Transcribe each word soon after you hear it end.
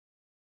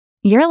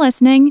You're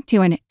listening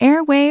to an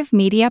Airwave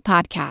Media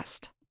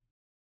Podcast.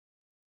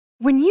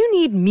 When you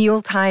need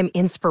mealtime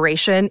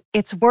inspiration,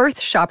 it's worth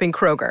shopping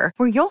Kroger,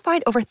 where you'll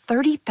find over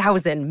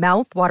 30,000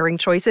 mouth-watering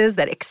choices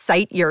that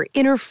excite your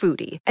inner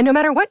foodie. And no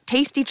matter what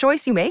tasty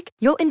choice you make,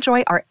 you'll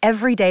enjoy our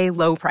everyday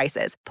low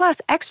prices, plus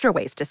extra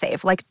ways to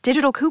save, like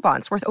digital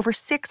coupons worth over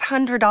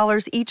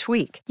 $600 each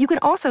week. You can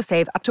also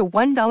save up to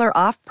 $1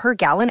 off per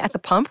gallon at the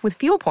pump with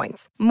fuel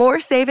points.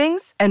 More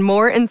savings and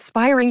more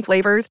inspiring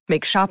flavors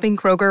make shopping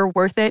Kroger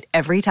worth it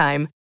every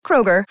time.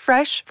 Kroger,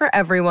 fresh for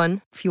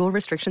everyone. Fuel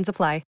restrictions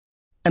apply.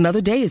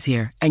 Another day is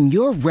here, and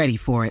you're ready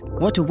for it.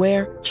 What to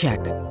wear? Check.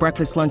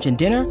 Breakfast, lunch, and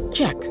dinner?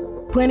 Check.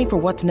 Planning for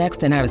what's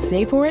next and how to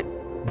save for it?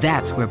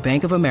 That's where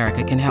Bank of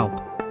America can help.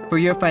 For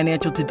your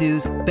financial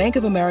to-dos, Bank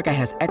of America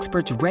has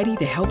experts ready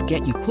to help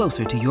get you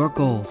closer to your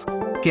goals.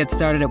 Get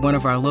started at one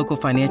of our local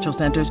financial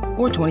centers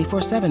or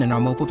 24/7 in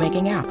our mobile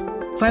banking app.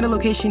 Find a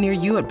location near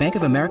you at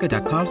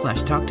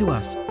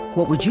bankofamerica.com/talktous.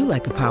 What would you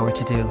like the power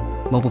to do?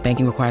 Mobile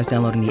banking requires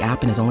downloading the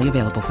app and is only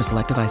available for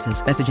select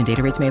devices. Message and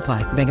data rates may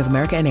apply. Bank of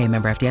America N.A.,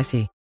 member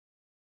FDIC.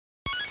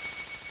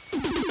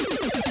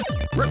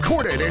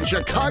 Recorded in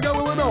Chicago,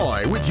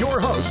 Illinois, with your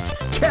hosts,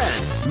 Ken,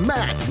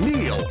 Matt,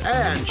 Neil,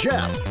 and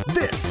Jeff.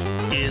 This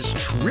is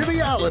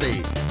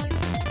Triviality.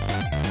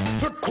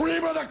 The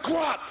cream of the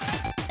crop!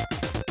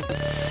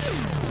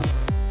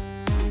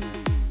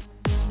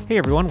 Hey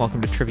everyone,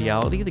 welcome to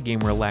Triviality, the game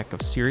where a lack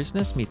of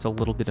seriousness meets a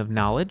little bit of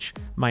knowledge.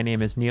 My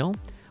name is Neil.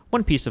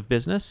 One piece of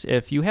business,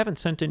 if you haven't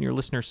sent in your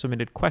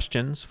listener-submitted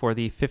questions for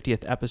the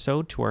 50th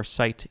episode to our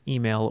site,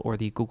 email, or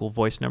the Google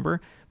Voice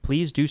number,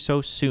 please do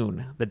so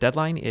soon. The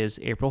deadline is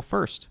April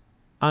 1st.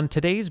 On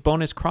today's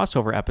bonus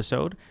crossover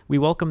episode, we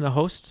welcome the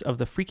hosts of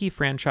the Freaky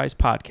Franchise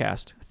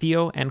podcast,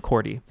 Theo and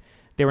Cordy.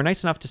 They were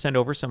nice enough to send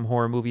over some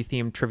horror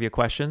movie-themed trivia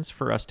questions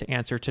for us to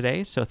answer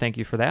today, so thank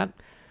you for that.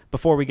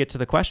 Before we get to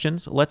the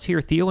questions, let's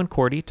hear Theo and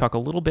Cordy talk a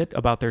little bit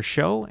about their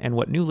show and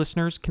what new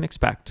listeners can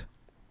expect.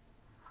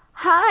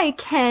 Hi,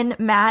 Ken,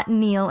 Matt,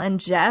 Neil, and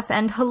Jeff,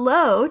 and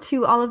hello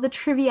to all of the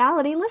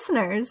Triviality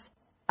listeners.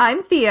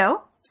 I'm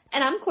Theo.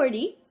 And I'm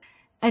Cordy.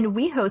 And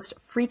we host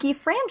Freaky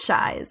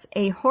Franchise,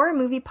 a horror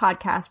movie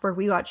podcast where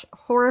we watch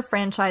horror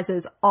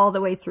franchises all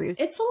the way through.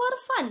 It's a lot of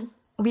fun.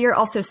 We are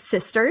also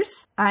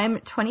sisters. I'm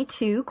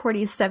 22,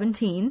 Cordy's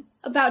 17.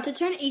 About to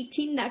turn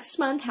 18 next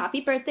month. Happy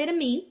birthday to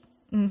me.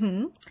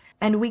 Mm-hmm.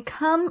 And we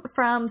come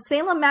from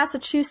Salem,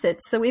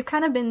 Massachusetts, so we've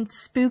kind of been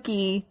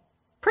spooky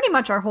pretty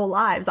much our whole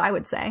lives, I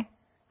would say.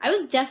 I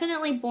was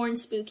definitely born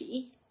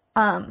spooky.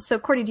 So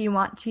Cordy, do you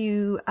want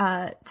to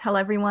tell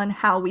everyone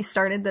how we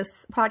started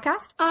this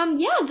podcast?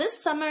 Yeah, this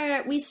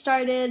summer we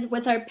started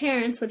with our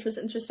parents, which was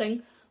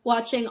interesting,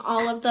 watching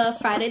all of the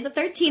Friday the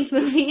 13th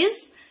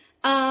movies.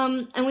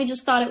 And we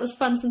just thought it was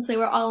fun since they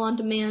were all on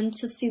demand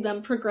to see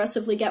them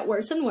progressively get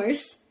worse and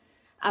worse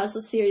as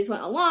the series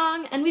went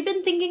along. And we've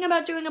been thinking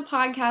about doing a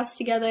podcast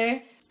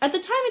together. At the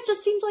time, it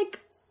just seemed like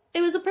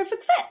it was a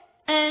perfect fit.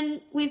 And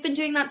we've been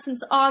doing that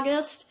since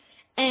August,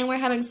 and we're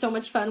having so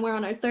much fun. We're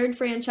on our third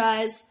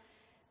franchise.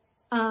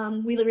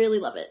 We really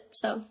love it.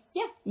 So,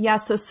 yeah. Yeah,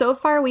 so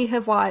far we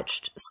have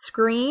watched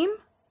Scream,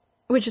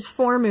 which is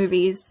 4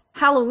 movies,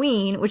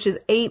 Halloween, which is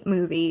 8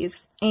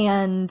 movies,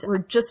 and we're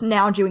just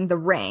now doing The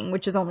Ring,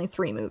 which is only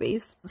 3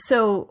 movies.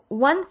 So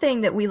one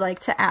thing that we like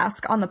to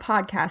ask on the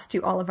podcast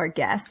to all of our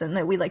guests, and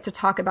that we like to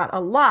talk about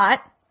a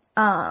lot,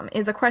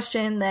 is a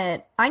question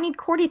that I need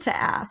Cordy to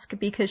ask,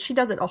 because she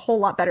does it a whole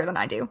lot better than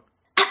I do.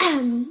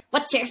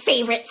 What's your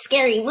favorite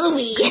scary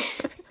movie?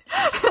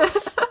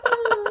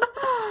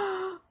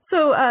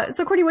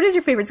 So Cordy, what is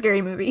your favorite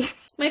scary movie?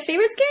 My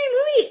favorite scary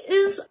movie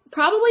is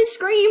probably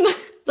Scream,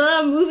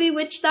 the movie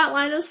which that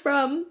line is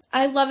from.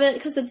 I love it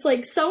because it's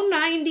like so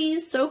 90s,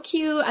 so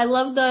cute. I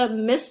love the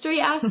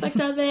mystery aspect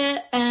of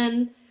it,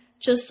 and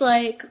just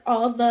like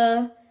all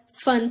the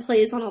fun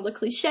plays on all the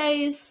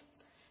cliches.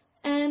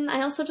 And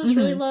I also just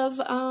really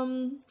love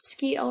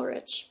Skeet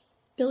Ulrich.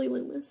 Billy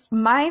Loomis.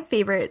 My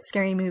favorite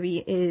scary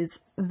movie is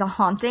The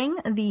Haunting,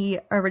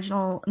 the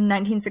original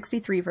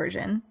 1963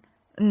 version.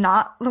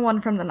 Not the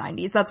one from the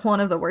 90s. That's one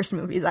of the worst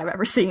movies I've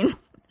ever seen.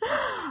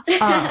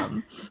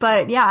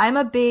 But yeah, I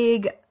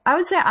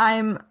would say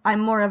I'm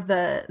more of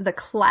the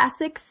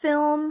classic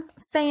film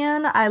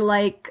fan. I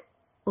like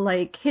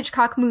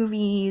Hitchcock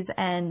movies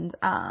and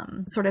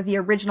sort of the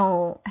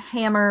original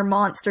Hammer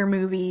monster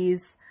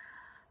movies.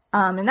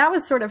 And that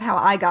was sort of how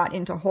I got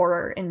into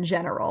horror in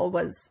general.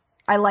 Was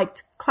I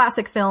liked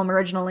classic film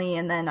originally,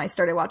 and then I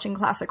started watching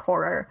classic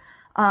horror.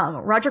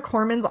 Roger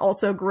Corman's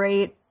also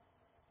great.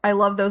 I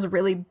love those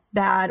really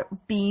bad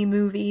B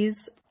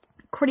movies.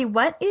 Cordy,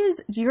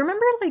 do you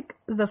remember, like,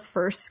 the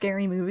first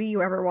scary movie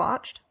you ever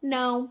watched?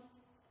 No.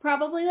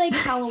 Probably, like,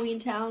 Halloween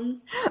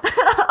Town.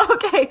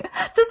 Okay.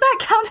 Does that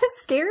count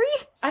as scary?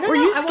 I don't know.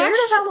 Were you scared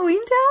of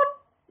Halloween Town?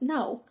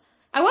 No.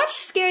 I watched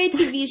scary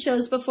TV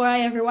shows before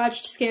I ever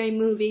watched scary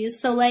movies.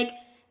 So, like,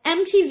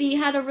 MTV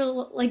had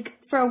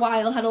for a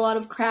while, had a lot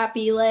of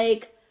crappy,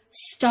 like,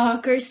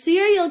 stalker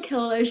serial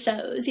killer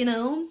shows, you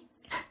know?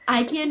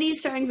 Eye Candy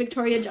starring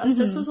Victoria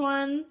Justice was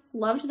one.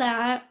 Loved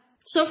that.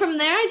 So from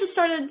there, I just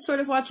started sort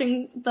of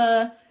watching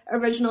the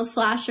original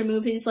slasher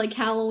movies like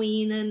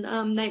Halloween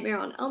and Nightmare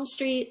on Elm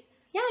Street.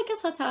 Yeah, I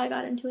guess that's how I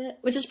got into it,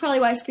 which is probably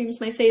why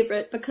Scream's my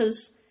favorite,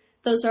 because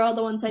those are all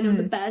the ones I know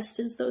the best,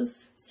 is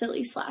those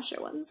silly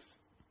slasher ones.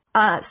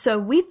 So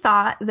we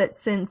thought that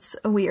since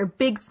we are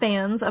big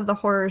fans of the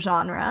horror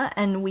genre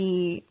and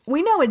we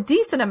know a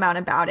decent amount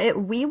about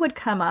it, we would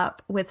come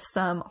up with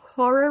some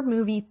horror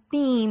movie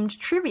themed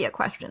trivia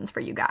questions for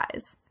you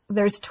guys.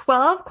 There's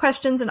 12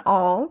 questions in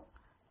all.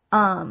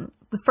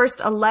 The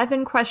first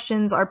 11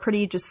 questions are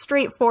pretty just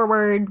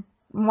straightforward,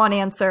 one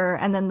answer,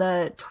 and then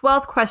the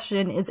 12th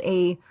question is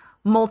a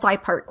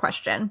multi-part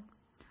question.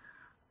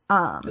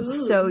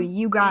 So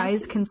you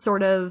guys can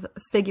sort of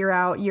figure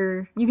out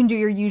you can do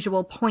your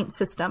usual point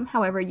system,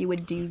 however you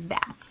would do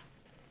that.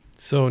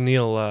 So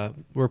Neil,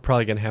 we're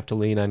probably going to have to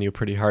lean on you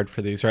pretty hard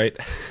for these, right?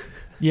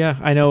 Yeah,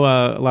 I know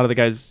a lot of the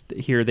guys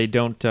here, they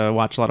don't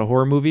watch a lot of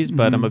horror movies,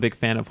 but I'm a big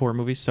fan of horror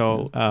movies.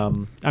 So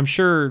I'm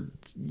sure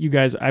you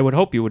guys, I would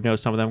hope you would know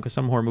some of them, because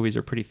some horror movies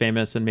are pretty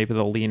famous and maybe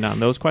they'll lean on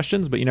those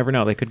questions, but you never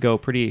know. They could go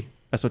pretty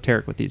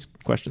esoteric with these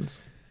questions.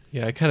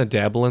 Yeah, I kind of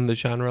dabble in the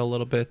genre a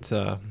little bit.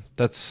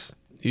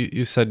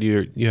 You said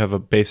you have a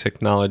basic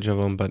knowledge of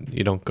them, but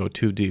you don't go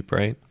too deep,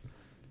 right?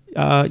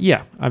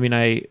 Yeah, I mean,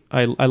 I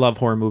love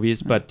horror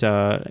movies, but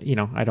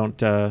I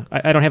don't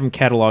have them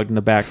cataloged in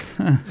the back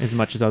as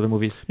much as other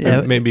movies.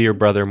 Yeah, maybe your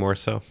brother more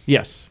so.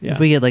 Yes, yeah. If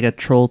we get like a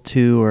Troll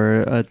 2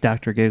 or a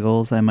Dr.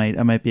 Giggles, I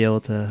might be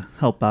able to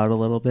help out a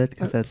little bit,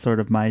 because that's sort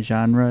of my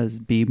genre, is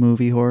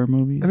B-movie horror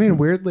movies. I mean,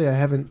 weirdly,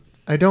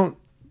 I don't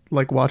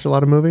like watch a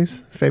lot of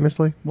movies,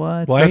 famously.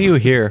 What? Why are you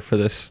here for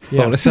this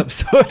bonus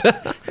episode?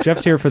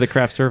 Jeff's here for the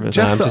craft service.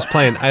 No, I'm just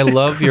playing. I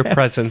love your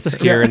presence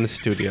here in the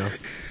studio.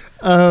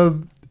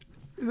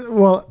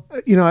 Well,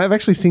 I've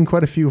actually seen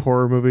quite a few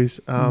horror movies.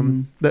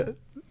 That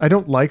I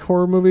don't like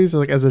horror movies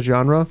like as a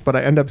genre, but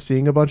I end up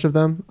seeing a bunch of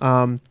them.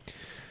 I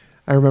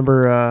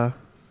remember,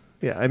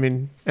 I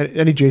mean,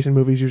 any Jason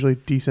movie is usually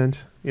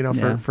decent,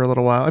 for a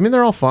little while. I mean,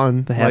 they're all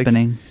fun. The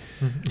Happening.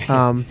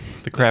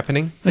 The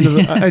Crappening.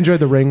 I enjoyed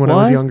The Ring when I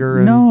was younger.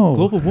 And No.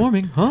 Global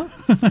warming, huh?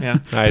 Yeah.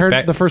 All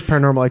right, the first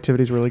Paranormal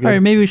Activity is really good. All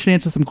right, maybe we should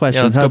answer some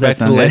questions. yeah, let's go How's back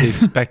that to the sound,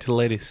 guys? ladies. Back to the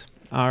ladies.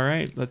 All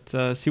right,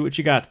 let's see what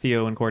you got,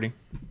 Theo and Cordy.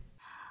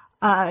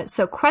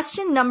 So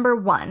question number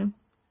 1.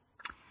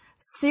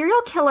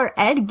 Serial killer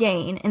Ed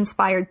Gein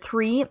inspired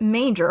 3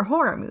 major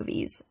horror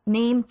movies.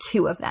 Name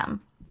 2 of them.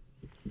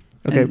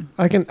 Okay,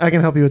 I can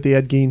help you with the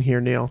Ed Gein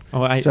here, Neil.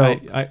 Oh,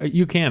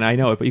 you can. I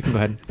know it, but you can go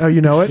ahead. Oh, you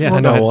know it? Yes,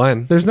 Well, go ahead.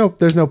 one. There's no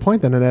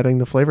point then in adding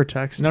the flavor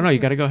text. No, you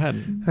got to go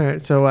ahead. All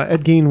right. So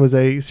Ed Gein was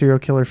a serial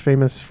killer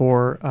famous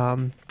for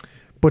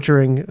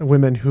butchering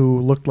women who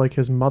looked like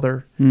his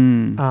mother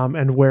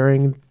and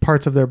wearing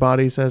parts of their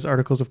bodies as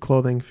articles of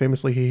clothing.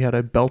 Famously, he had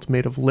a belt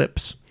made of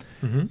lips.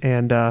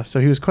 And so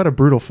he was quite a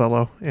brutal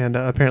fellow. And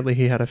apparently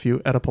he had a few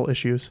Oedipal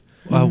issues.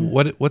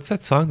 What's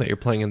that song that you're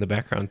playing in the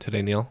background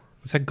today, Neil?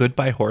 Is that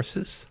Goodbye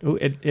Horses? Ooh,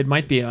 it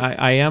might be.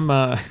 I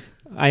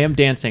am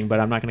dancing, but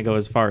I'm not going to go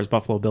as far as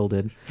Buffalo Bill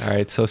did. All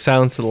right, so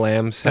Silence of the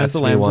Lambs. Silence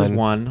of the Lambs is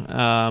one.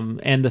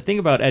 And the thing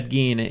about Ed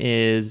Gein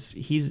is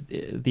he's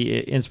the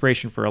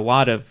inspiration for a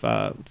lot of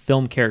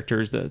film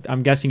characters.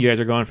 I'm guessing you guys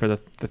are going for the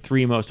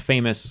 3 most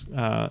famous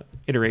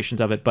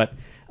iterations of it, but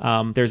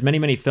there's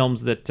many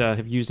films that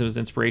have used him as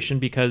inspiration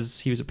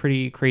because he was a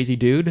pretty crazy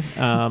dude.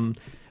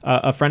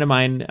 A friend of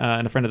mine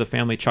and a friend of the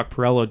family, Chuck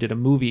Perrello, did a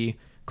movie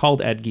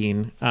called Ed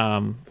Gein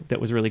that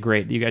was really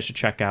great that you guys should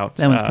check out.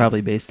 That one's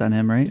probably based on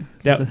him, right?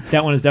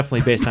 That one is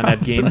definitely based on Ed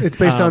Gein. It's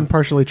based on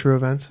partially true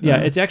events.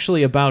 Yeah, it's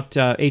actually about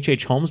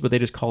H.H. Holmes, but they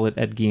just call it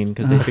Ed Gein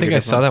because I think I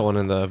saw that one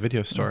in the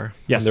video store.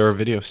 Yes, there were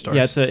video stores.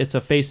 Yeah, it's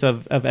a face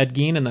of Ed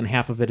Gein, and then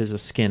half of it is a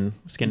skin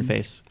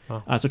face.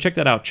 Oh. So check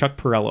that out, Chuck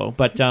Perrello.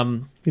 But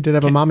he did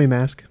have a mommy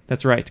mask.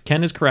 That's right.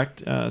 Ken is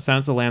correct. Silence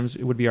of the Lambs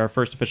would be our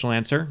first official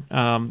answer.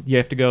 You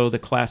have to go the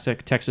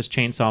classic Texas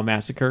Chainsaw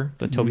Massacre,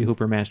 the Tobe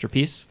Hooper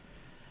masterpiece.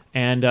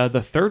 And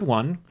the third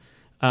one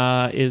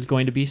is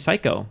going to be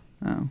Psycho,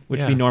 which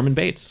would be Norman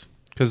Bates.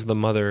 Because the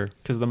mother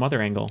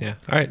angle. Yeah.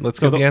 All right, let's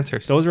go with the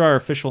answers. Those are our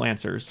official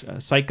answers.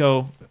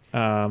 Psycho,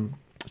 Silence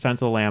of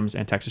the Lambs,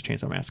 and Texas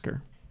Chainsaw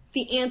Massacre.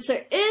 The answer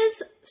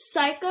is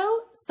Psycho,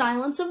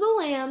 Silence of the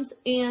Lambs,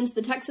 and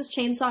the Texas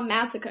Chainsaw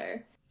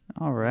Massacre.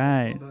 All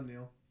right. Well done,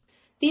 Neil.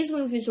 These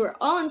movies were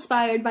all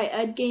inspired by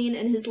Ed Gein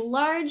and his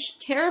large,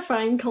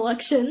 terrifying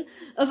collection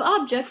of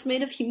objects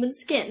made of human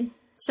skin.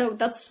 So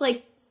that's,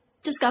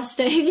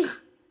 disgusting,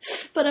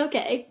 but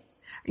okay.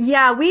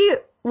 Yeah, we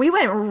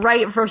went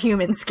right for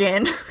human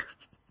skin.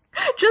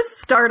 Just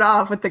start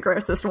off with the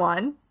grossest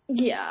one.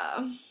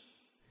 Yeah.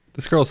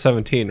 This girl's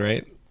 17,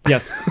 right?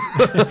 Yes.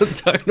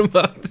 Talking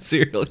about the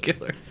serial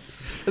killers.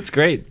 That's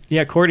great.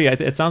 Yeah, Cordy,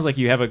 it sounds like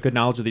you have a good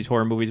knowledge of these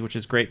horror movies, which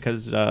is great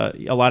because a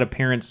lot of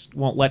parents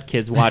won't let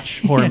kids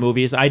watch horror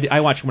movies. I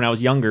watched when I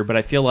was younger, but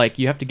I feel like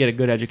you have to get a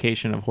good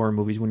education of horror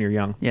movies when you're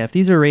young. Yeah, if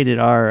these are rated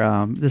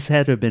R, this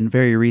had to have been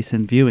very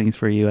recent viewings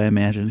for you, I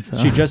imagine. So.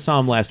 She just saw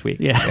them last week.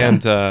 Yeah.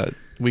 And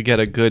we get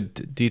a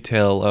good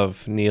detail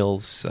of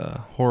Neil's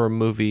horror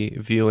movie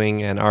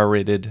viewing and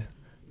R-rated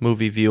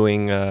movie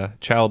viewing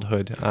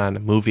childhood on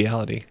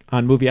Movieality.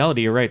 On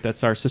Movieality, you're right.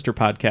 That's our sister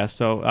podcast.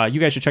 So you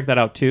guys should check that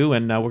out too.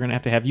 And we're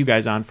gonna have you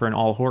guys on for an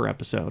all horror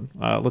episode.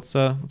 Let's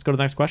go to the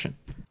next question.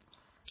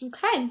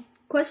 Okay,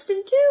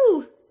 question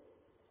 2.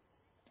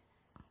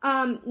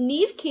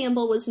 Neve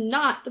Campbell was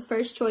not the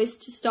first choice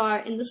to star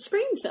in the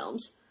Scream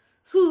films.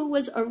 Who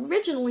was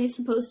originally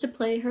supposed to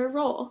play her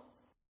role?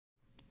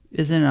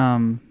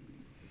 Isn't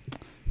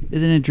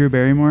it Drew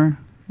Barrymore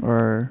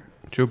or?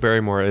 Drew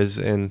Barrymore is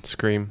in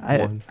Scream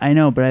 1. I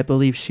know, but I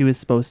believe she was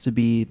supposed to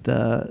be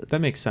that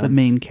makes sense. the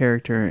main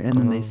character, and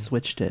then they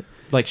switched it.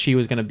 Like she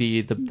was going to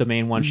be the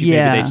main one. Maybe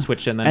they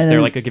switched it, and then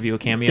they're like, I'll give you a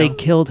cameo. They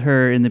killed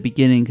her in the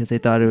beginning because they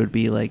thought it would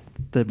be like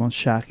the most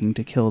shocking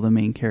to kill the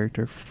main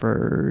character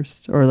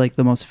first, or like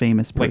the most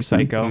famous person.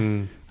 Like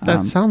Psycho.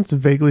 That sounds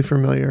vaguely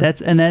familiar.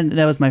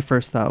 That was my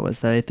first thought, was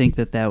that I think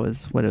that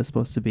was what it was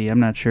supposed to be. I'm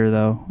not sure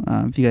though.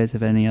 If you guys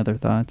have any other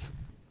thoughts.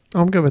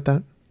 I'm good with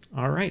that.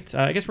 All right.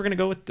 I guess we're going to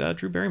go with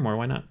Drew Barrymore.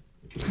 Why not?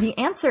 The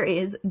answer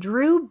is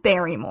Drew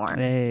Barrymore.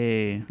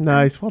 Hey.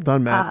 Nice. Well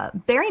done,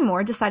 Matt.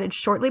 Barrymore decided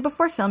shortly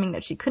before filming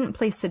that she couldn't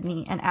play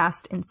Sydney and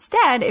asked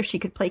instead if she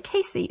could play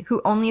Casey,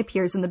 who only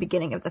appears in the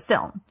beginning of the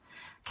film.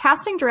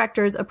 Casting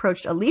directors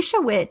approached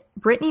Alicia Witt,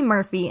 Brittany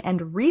Murphy,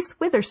 and Reese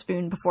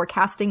Witherspoon before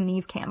casting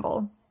Neve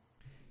Campbell.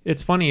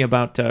 It's funny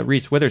about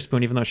Reese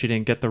Witherspoon, even though she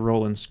didn't get the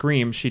role in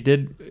Scream, she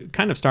did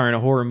kind of star in a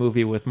horror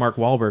movie with Mark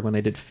Wahlberg when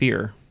they did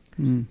Fear,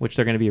 which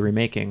they're going to be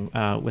remaking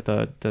with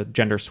the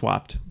gender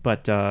swapped.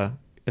 But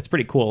it's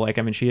pretty cool. Like,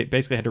 I mean, she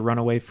basically had to run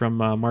away from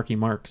Marky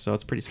Mark, so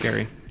it's pretty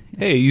scary.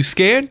 Hey, are you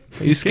scared?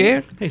 Are you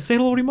scared? Hey, say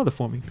hello to your mother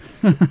for me.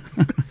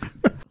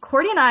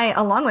 Cordy and I,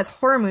 along with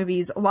horror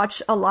movies,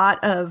 watch a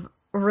lot of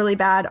really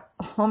bad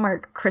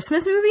Hallmark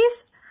Christmas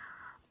movies.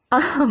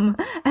 And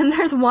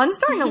there's one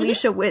starring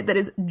Alicia Witt that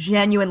is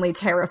genuinely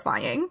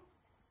terrifying.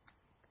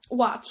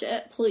 Watch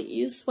it,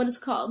 please. What is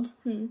it called?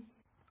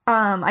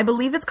 I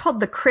believe it's called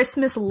The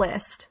Christmas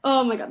List.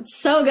 Oh my god,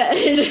 so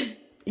good.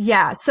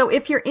 Yeah, so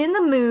if you're in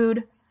the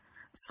mood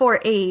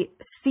for a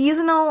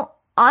seasonal,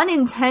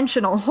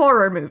 unintentional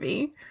horror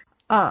movie,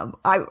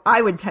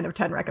 I would 10 of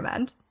 10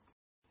 recommend.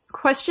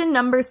 Question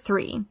number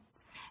 3.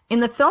 In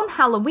the film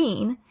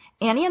Halloween,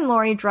 Annie and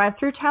Laurie drive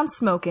through town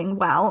smoking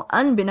while,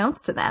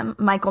 unbeknownst to them,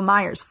 Michael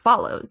Myers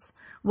follows.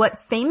 What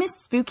famous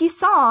spooky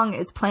song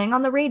is playing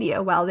on the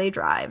radio while they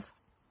drive?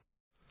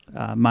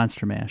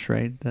 Monster Mash,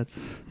 right? It's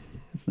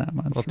not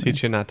Monster Mash. I'll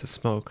teach you not to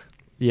smoke.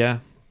 Yeah.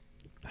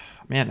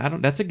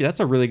 Man, that's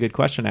a really good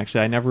question,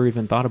 actually. I never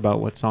even thought about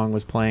what song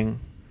was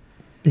playing.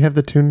 Do you have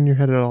the tune in your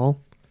head at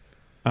all?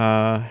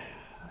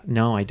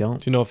 No, I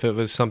don't. Do you know if it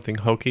was something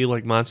hokey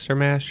like Monster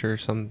Mash or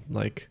some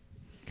like...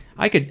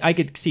 I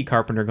could see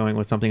Carpenter going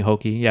with something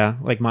hokey, yeah,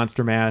 like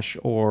Monster Mash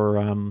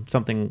or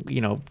something,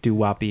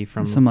 doo-woppy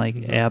from... Some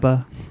like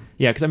ABBA?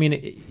 Yeah, because, I mean,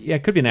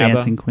 it could be an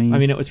Dancing ABBA. Queen. I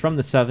mean, it was from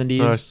the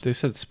 70s. They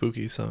said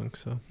spooky song,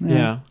 so...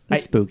 Yeah.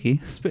 It's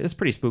spooky. It's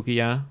pretty spooky,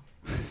 yeah.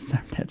 It's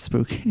not that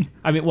spooky.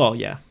 I mean, well,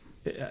 yeah.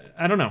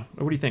 I don't know.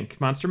 What do you think?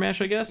 Monster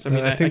Mash, I guess? I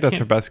mean, I think that's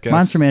our best guess.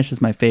 Monster Mash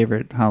is my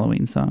favorite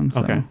Halloween song.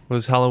 So. Okay.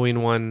 Was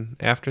Halloween 1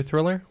 after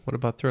Thriller? What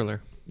about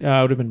Thriller? It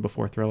would have been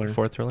before Thriller.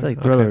 Before Thriller? I feel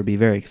like Thriller would be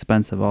very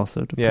expensive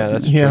also. To yeah, put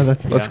that's in. true. Yeah,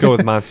 Let's go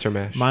with Monster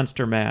Mash.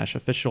 Monster Mash,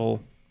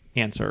 official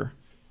answer.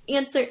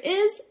 Answer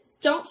is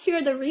Don't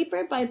Fear the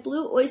Reaper by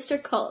Blue Oyster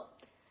Cult.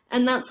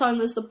 And that song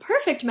was the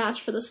perfect match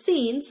for the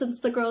scene,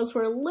 since the girls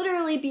were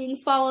literally being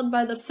followed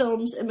by the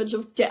film's image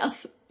of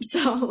death.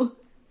 So...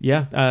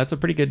 Yeah, that's a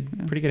pretty good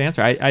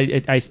answer.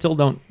 I still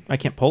don't. I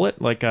can't pull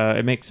it. Like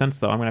it makes sense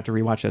though. I'm gonna have to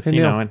rewatch that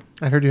scene now. And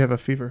I heard you have a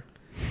fever.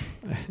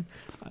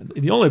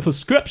 the only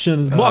prescription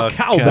is more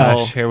cowbell.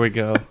 Gosh, here we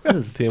go.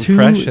 The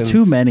impressions.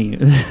 Too many.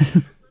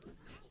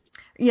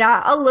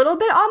 Yeah, a little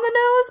bit on the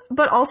nose,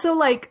 but also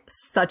like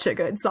such a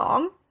good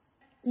song.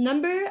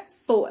 Number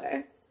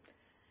 4.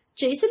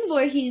 Jason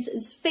Voorhees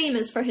is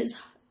famous for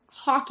his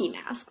hockey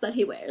mask that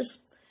he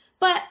wears.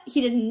 But he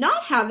did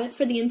not have it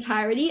for the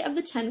entirety of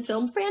the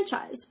 10-film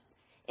franchise.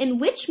 In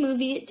which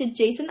movie did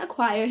Jason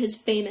acquire his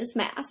famous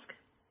mask?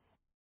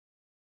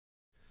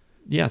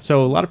 Yeah,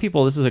 so a lot of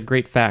people, this is a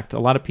great fact. A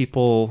lot of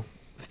people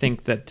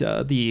think that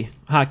the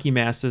hockey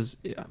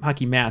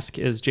mask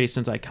is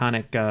Jason's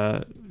iconic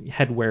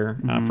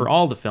headwear for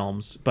all the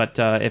films. But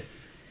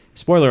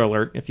spoiler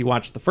alert, if you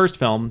watch the first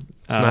film...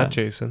 It's not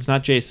Jason. It's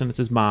not Jason, it's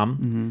his mom.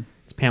 Mm-hmm.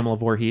 It's Pamela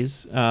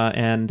Voorhees.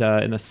 And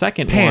in the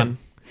second one...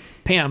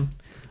 Pam.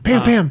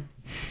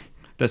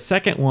 The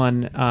second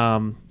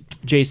one,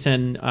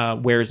 Jason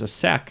wears a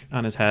sack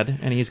on his head,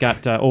 and he's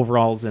got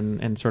overalls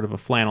and sort of a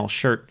flannel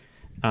shirt.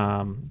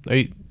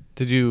 Did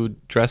you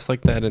dress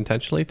like that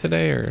intentionally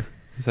today, or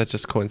is that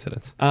just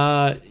coincidence?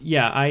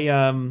 Yeah,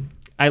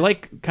 I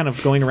like kind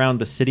of going around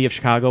the city of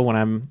Chicago when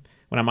I'm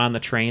on the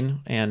train,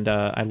 and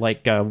I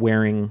like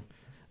wearing,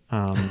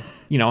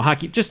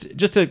 hockey just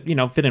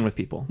to fit in with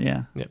people.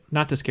 Yeah.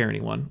 Not to scare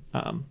anyone.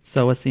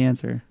 So what's the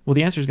answer? Well,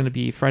 the answer is going to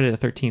be Friday the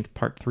 13th,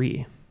 Part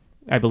 3,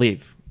 I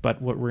believe.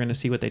 But we're going to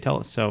see what they tell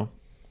us. So,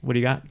 what do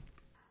you got?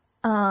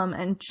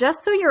 And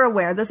just so you're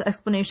aware, this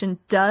explanation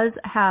does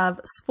have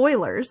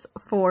spoilers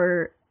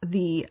for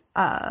the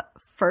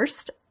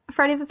first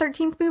Friday the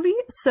 13th movie.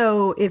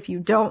 So if you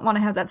don't want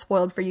to have that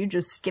spoiled for you,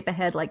 just skip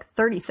ahead like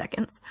 30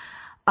 seconds.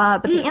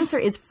 But the answer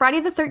is Friday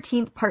the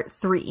 13th Part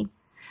 3.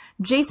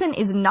 Jason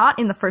is not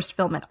in the first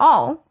film at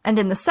all, and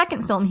in the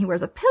second film he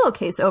wears a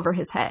pillowcase over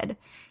his head.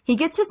 He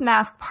gets his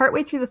mask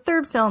partway through the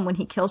third film when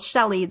he kills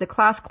Shelley, the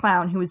class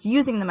clown who was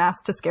using the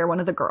mask to scare one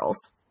of the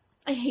girls.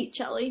 I hate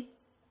Shelley,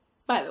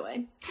 by the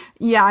way.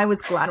 Yeah, I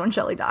was glad when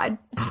Shelley died.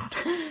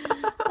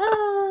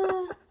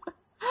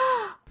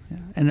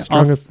 And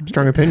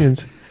Strong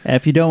opinions.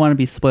 If you don't want to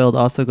be spoiled,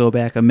 also go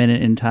back a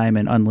minute in time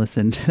and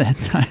unlisten to that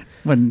time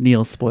when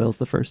Neil spoils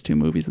the first two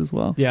movies as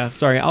well. Yeah,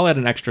 sorry. I'll add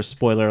an extra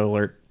spoiler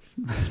alert.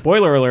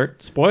 Spoiler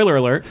alert. Spoiler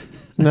alert.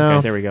 No.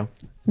 Okay, there we go.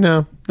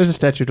 No, there's a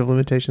statute of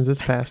limitations.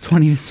 It's past.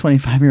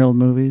 25-year-old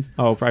movies.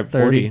 Oh, probably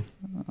 40.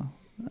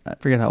 I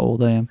forget how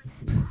old I am.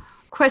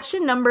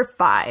 Question number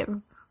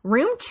 5.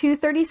 Room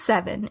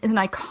 237 is an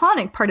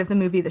iconic part of the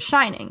movie The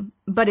Shining,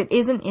 but it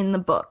isn't in the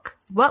book.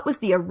 What was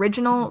the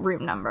original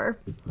room number?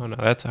 Oh, no,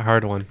 that's a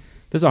hard one.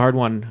 This is a hard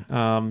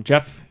one.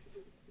 Jeff,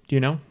 do you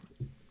know?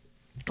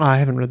 I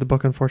haven't read the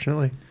book,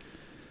 unfortunately.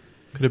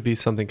 Could it be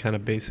something kind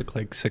of basic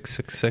like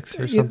 666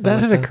 or something?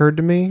 That like had occurred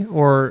to me,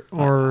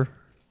 or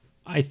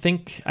I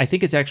think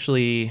it's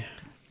actually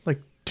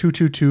like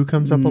 222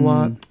 comes up a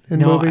lot in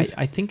movies.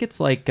 I think it's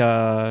like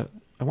I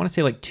want to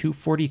say like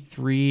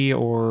 243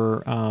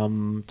 or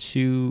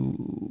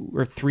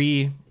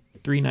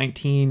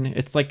 319.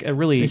 It's like a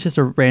really. It's just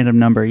a random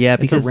number, yeah.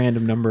 It's Because a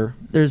random number.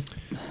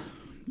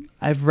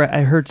 I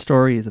heard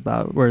stories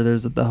about where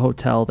there's the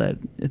hotel that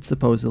it's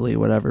supposedly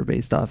whatever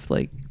based off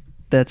like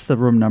that's the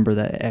room number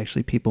that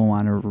actually people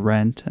want to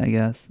rent. I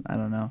guess I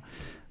don't know,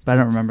 but I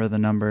don't remember the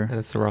number. And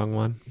it's the wrong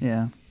one.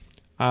 Yeah.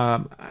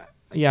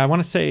 Yeah, I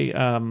want to say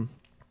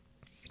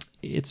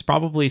it's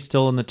probably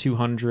still in the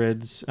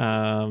 200s.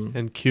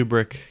 And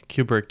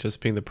Kubrick, just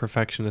being the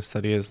perfectionist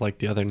that he is, like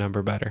the other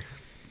number better.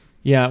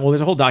 Yeah, well,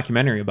 there's a whole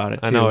documentary about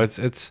it, too. I know,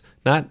 it's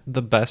not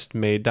the best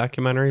made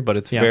documentary, but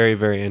it's very,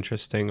 very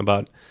interesting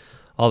about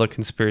all the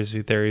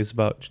conspiracy theories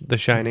about The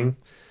Shining.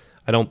 Mm-hmm.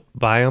 I don't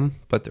buy them,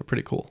 but they're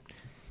pretty cool.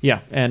 Yeah,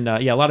 and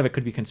a lot of it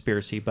could be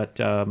conspiracy, but...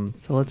 so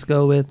let's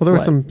go with... Well, there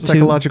was some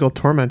psychological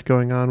torment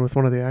going on with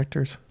one of the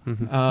actors.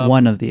 Mm-hmm.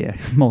 One of the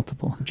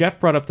multiple. Jeff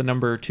brought up the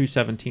number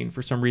 217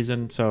 for some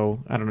reason,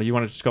 so I don't know. You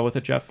want to just go with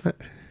it, Jeff?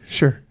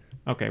 Sure.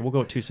 Okay, we'll go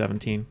with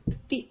 217.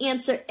 The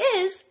answer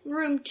is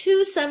room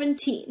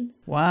 217.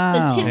 Wow.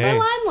 The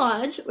Timberline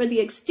Lodge, where the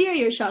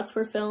exterior shots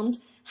were filmed,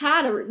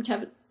 had a room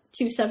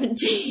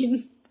 217.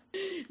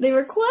 They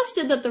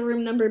requested that the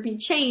room number be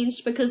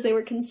changed because they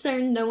were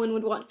concerned no one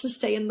would want to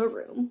stay in the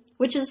room,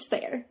 which is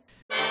fair.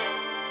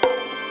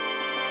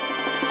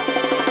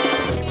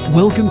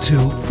 Welcome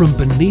to From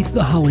Beneath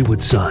the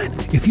Hollywood Sign.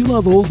 If you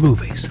love old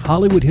movies,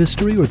 Hollywood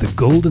history, or the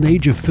golden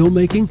age of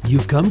filmmaking,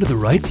 you've come to the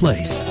right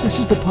place. This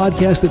is the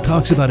podcast that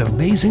talks about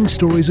amazing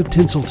stories of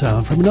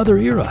Tinseltown from another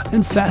era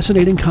and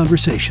fascinating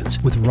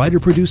conversations with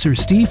writer-producer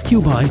Steve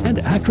Cubine and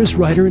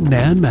actress-writer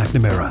Nan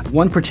McNamara.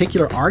 One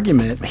particular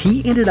argument,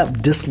 he ended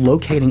up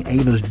dislocating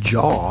Ava's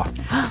jaw.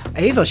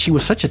 Ava, she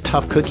was such a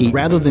tough cookie.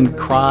 Rather than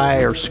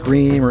cry or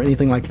scream or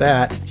anything like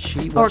that,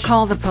 Or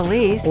call the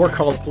police.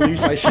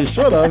 Like she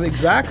should have,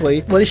 exactly.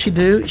 What does she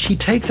do? She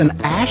takes an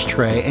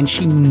ashtray and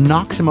she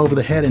knocks him over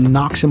the head and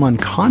knocks him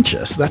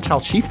unconscious. That's how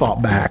she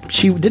fought back.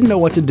 She didn't know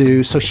what to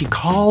do, so she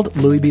called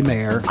Louis B.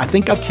 Mayer. I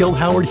think I've killed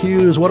Howard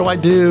Hughes. What do I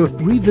do?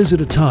 Revisit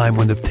a time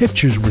when the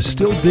pictures were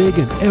still big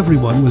and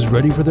everyone was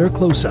ready for their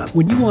close-up.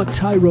 When you want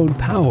Tyrone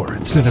Power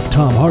instead of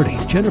Tom Hardy,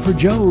 Jennifer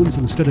Jones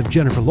instead of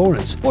Jennifer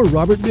Lawrence, or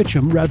Robert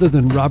Mitchum rather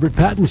than Robert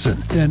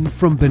Pattinson, then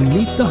From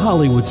Beneath the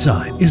Hollywood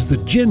Sign is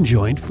the gin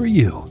joint for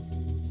you.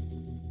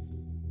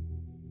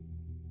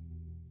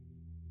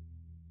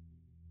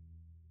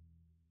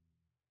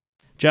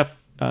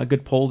 Jeff,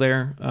 good poll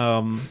there.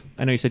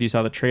 I know you said you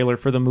saw the trailer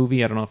for the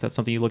movie. I don't know if that's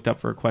something you looked up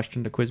for a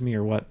question to quiz me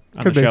or what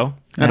on Could the be. show.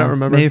 I don't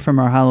remember. Maybe from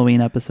our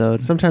Halloween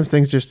episode. Sometimes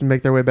things just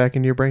make their way back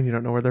into your brain. You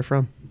don't know where they're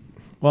from.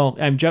 Well,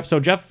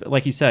 Jeff,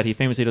 like he said, he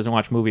famously doesn't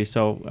watch movies,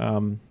 so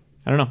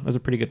I don't know. It was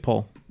a pretty good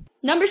poll.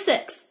 Number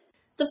 6.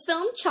 The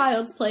film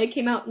Child's Play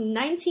came out in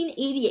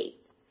 1988.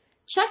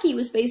 Chucky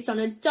was based on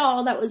a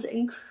doll that was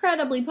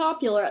incredibly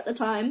popular at the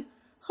time,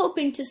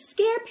 hoping to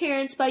scare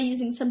parents by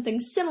using something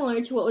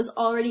similar to what was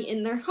already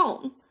in their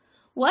home.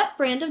 What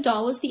brand of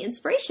doll was the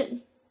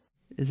inspiration?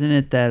 Isn't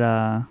it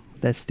that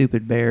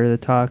stupid bear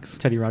that talks?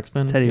 Teddy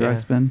Ruxpin? Teddy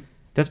Ruxpin.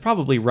 That's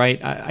probably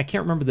right. I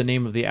can't remember the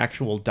name of the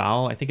actual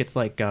doll. I think it's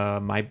like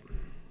My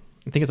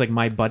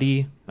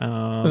Buddy.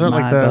 Is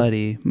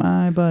that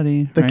My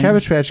Buddy. The right?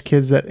 Cabbage Patch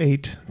Kids that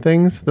ate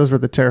things, those were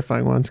the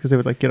terrifying ones because they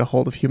would like get a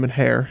hold of human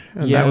hair,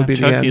 and that would be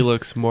the end. Chucky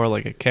looks more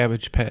like a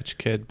Cabbage Patch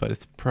Kid, but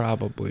it's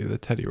probably the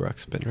Teddy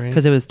Ruxpin, right?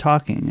 Because it was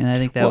talking, and I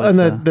think that was...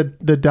 And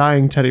the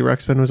dying Teddy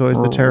Ruxpin was always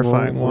the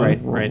terrifying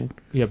one. Right.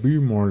 Yeah, be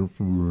more...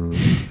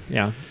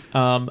 Yeah.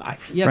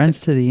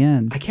 Friends to the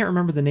End. I can't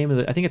remember the name of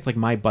it. I think it's like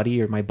My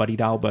Buddy or My Buddy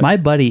doll, but... My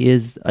Buddy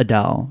is a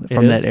doll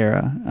from that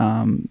era.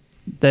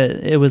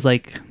 It was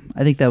like...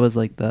 I think that was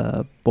like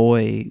the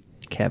boy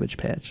Cabbage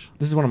Patch.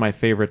 This is one of my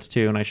favorites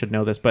too, and I should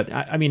know this, but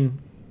I mean,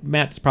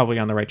 Matt's probably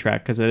on the right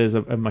track because it is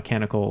a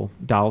mechanical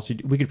doll. So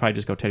we could probably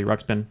just go Teddy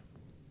Ruxpin.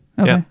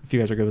 Okay. Yeah. If you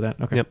guys are good with that.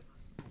 Okay. Yep.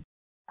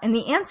 And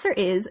the answer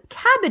is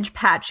Cabbage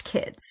Patch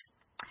Kids.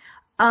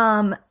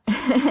 And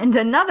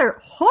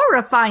another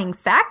horrifying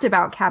fact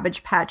about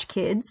Cabbage Patch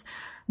Kids,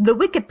 the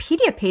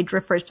Wikipedia page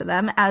refers to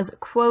them as,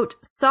 quote,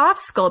 soft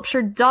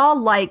sculptured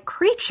doll-like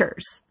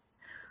creatures,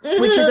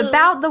 which is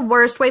about the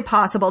worst way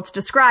possible to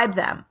describe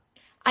them.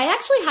 I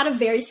actually had a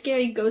very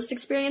scary ghost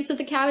experience with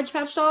a Cabbage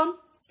Patch doll.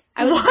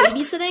 I was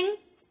babysitting.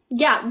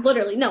 Yeah,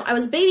 literally. No, I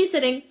was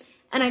babysitting,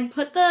 and I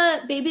put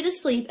the baby to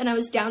sleep, and I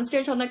was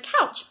downstairs on their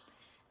couch.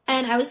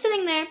 And I was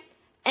sitting there,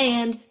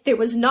 and there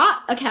was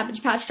not a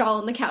Cabbage Patch doll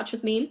on the couch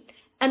with me.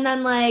 And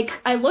then,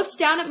 I looked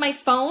down at my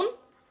phone,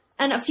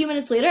 and a few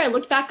minutes later, I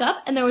looked back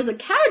up, and there was a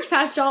Cabbage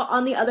Patch doll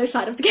on the other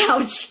side of the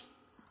couch.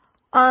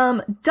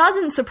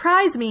 Doesn't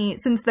surprise me,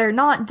 since they're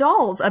not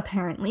dolls,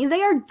 apparently.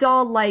 They are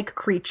doll-like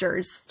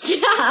creatures.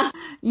 Yeah!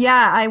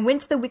 Yeah, I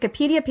went to the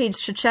Wikipedia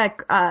page to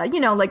check,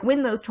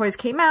 when those toys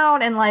came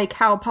out, and,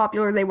 how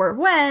popular they were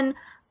when,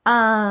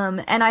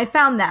 and I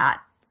found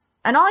that.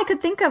 And all I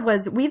could think of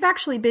was, we've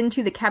actually been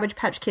to the Cabbage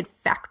Patch Kid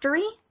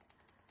factory.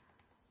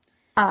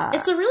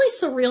 It's a really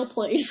surreal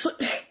place.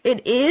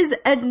 It is,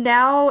 and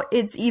now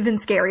it's even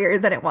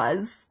scarier than it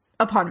was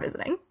upon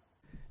visiting.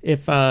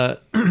 If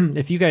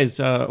you guys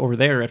over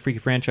there at Freaky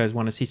Franchise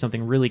want to see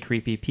something really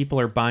creepy, people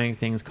are buying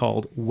things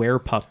called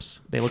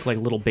werepups. They look like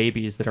little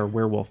babies that are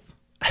werewolf.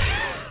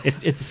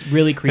 It's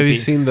really creepy. Have you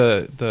seen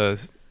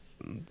the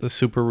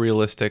super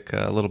realistic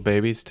little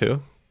babies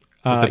too?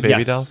 With the baby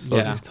yes. dolls?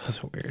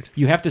 Those are weird.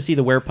 You have to see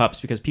the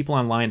werepups because people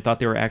online thought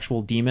they were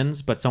actual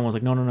demons, but someone was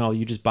like, no,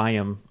 you just buy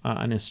them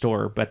in a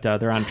store. But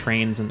they're on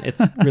trains, and it's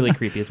really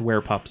creepy. It's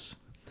werepups.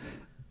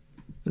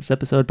 This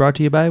episode brought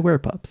to you by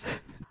Werepups.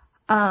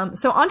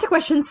 So on to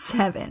question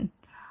 7.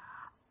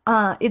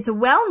 It's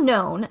well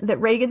known that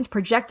Reagan's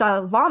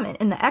projectile vomit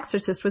in The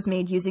Exorcist was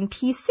made using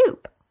pea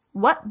soup.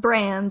 What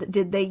brand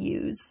did they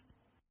use?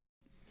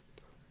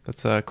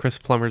 That's Chris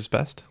Plummer's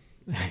Best.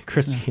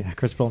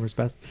 Chris Plummer's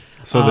Best.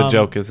 So the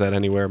joke is that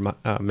anywhere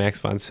Max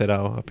von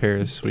Sydow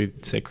appears,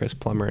 we'd say Chris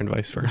Plummer and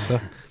vice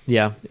versa.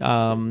 Yeah.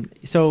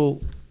 So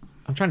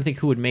I'm trying to think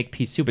who would make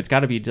pea soup. It's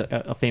got to be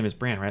a famous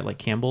brand, right? Like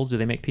Campbell's. Do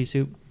they make pea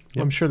soup?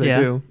 Yep. I'm sure they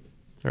do.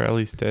 Or at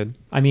least did.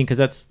 I mean, because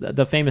that's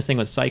the famous thing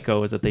with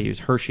Psycho is that they use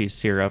Hershey's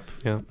syrup.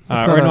 Yeah.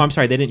 I'm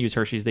sorry, they didn't use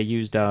Hershey's. They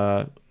used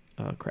I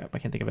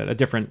can't think of it. A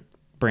different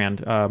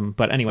brand.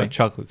 But anyway,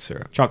 chocolate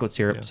syrup.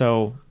 Yeah.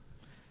 So,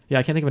 yeah,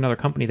 I can't think of another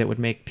company that would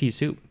make pea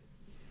soup.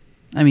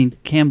 I mean,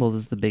 Campbell's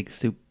is the big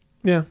soup.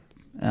 Yeah.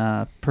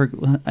 All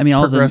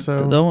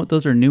Progresso.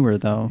 those are newer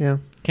though. Yeah.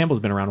 Campbell's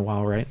been around a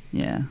while, right?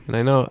 Yeah. And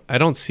I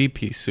don't see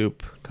pea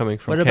soup coming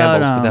from What Campbell's,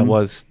 about, but that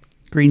was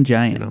Green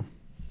Giant.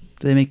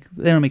 They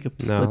don't make a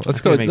split. No,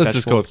 let's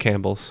just go with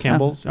Campbell's.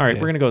 Campbell's? All right,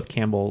 we're going to go with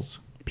Campbell's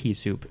pea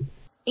soup.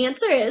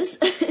 Answer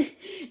is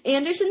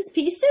Anderson's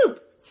pea soup.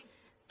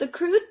 The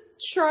crew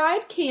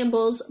tried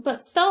Campbell's,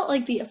 but felt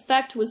like the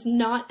effect was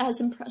not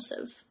as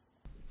impressive.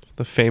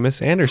 The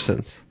famous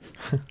Andersons.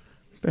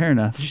 Fair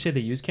enough. Did you say they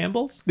used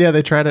Campbell's? Yeah,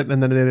 they tried it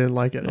and then they didn't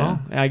like it. Oh,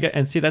 I get,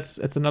 and see, that's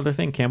another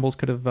thing. Campbell's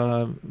could have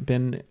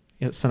been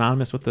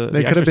synonymous with the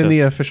They could have been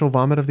the official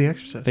vomit of The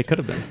Exorcist. They could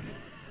have been.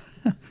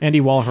 Andy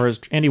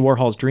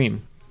Warhol's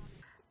dream.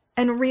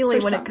 And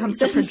really, when it comes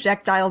to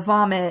projectile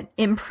vomit,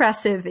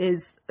 impressive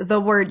is the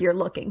word you're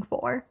looking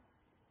for.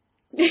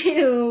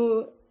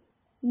 Ew.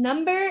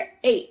 Number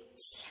 8.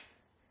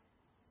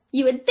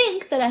 You would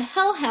think that a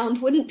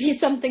hellhound wouldn't be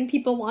something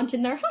people want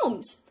in their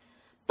homes.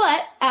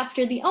 But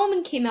after The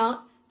Omen came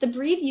out, the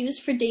breed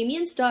used for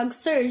Damien's dog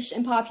surged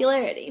in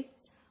popularity.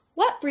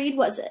 What breed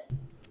was it?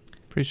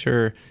 Pretty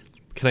sure.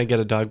 Can I get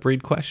a dog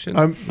breed question?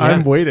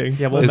 I'm waiting.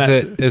 Yeah, well,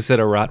 is it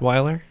a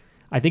Rottweiler?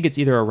 I think it's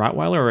either a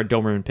Rottweiler or a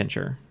Doberman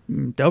Pinscher.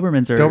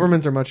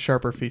 Dobermans are much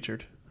sharper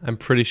featured. I'm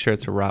pretty sure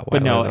it's a Rottweiler.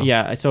 But no, though.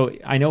 yeah. So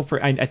I know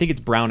I think it's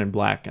brown and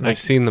black. And I've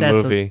seen the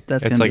movie.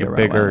 It's like a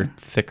bigger, Rottweiler.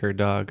 thicker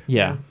dog.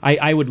 Yeah,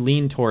 I would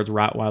lean towards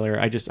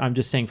Rottweiler. I'm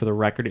just saying for the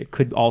record, it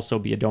could also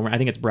be a Doberman. I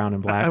think it's brown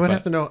and black. I would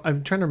have to know.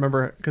 I'm trying to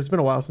remember because it's been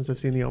a while since I've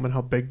seen The Omen.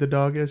 How big the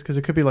dog is? Because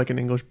it could be like an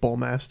English Bull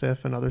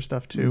Mastiff and other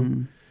stuff too.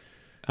 Mm-hmm.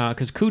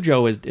 Because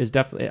Cujo is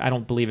definitely, I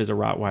don't believe is a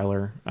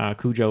Rottweiler.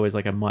 Cujo is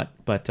like a mutt,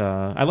 but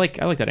I like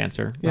that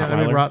answer. Yeah, Rottweiler.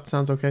 I mean Rott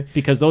sounds okay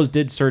because those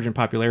did surge in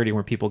popularity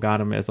where people got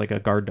them as like a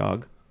guard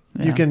dog.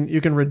 Yeah.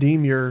 You can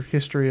redeem your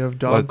history of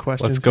dog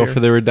questions. Let's go for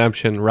the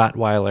redemption.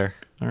 Rottweiler.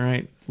 All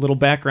right, little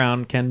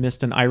background. Ken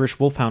missed an Irish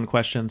Wolfhound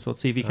question, so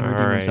let's see if he can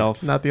redeem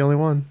himself. Not the only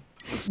one.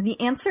 The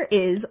answer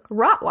is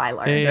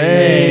Rottweiler.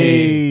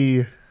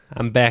 Hey.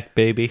 I'm back,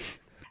 baby.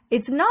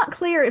 It's not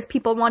clear if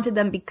people wanted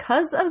them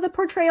because of the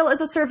portrayal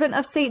as a servant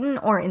of Satan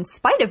or in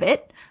spite of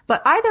it,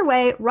 but either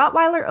way,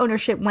 Rottweiler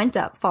ownership went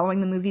up following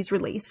the movie's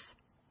release.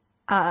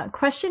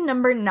 Question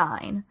number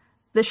 9.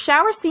 The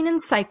shower scene in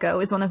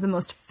Psycho is one of the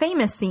most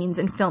famous scenes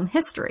in film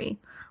history.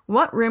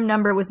 What room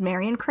number was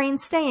Marion Crane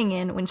staying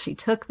in when she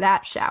took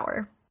that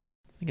shower?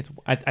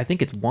 I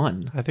think it's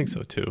one. I think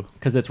so too.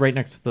 Because it's right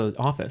next to the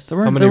office. There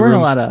weren't a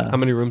lot of. How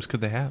many rooms could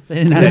they have?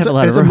 They did not have a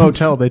lot of rooms.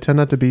 It's a motel. They tend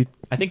not to be.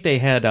 I think they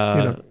had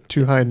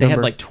too high. They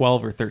had like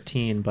 12 or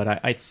 13, but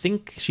I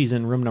think she's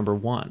in room number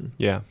 1.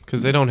 Yeah,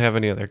 because they don't have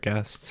any other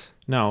guests.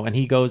 No, and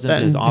he goes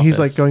into his office. He's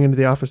like going into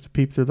the office to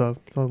peep through the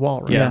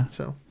wall, right? Yeah.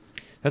 So.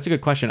 That's a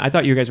good question. I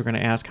thought you guys were going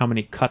to ask how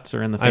many cuts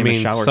are in the famous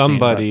shower scene.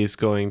 Somebody's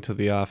going to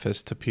the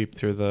office to peep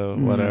through the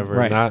whatever.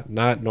 Right.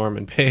 Not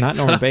Norman Bates. Not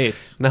Norman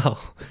Bates. No.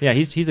 Yeah,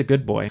 he's a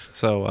good boy.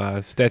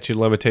 So statute of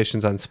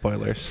limitations on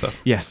spoilers. So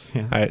yes.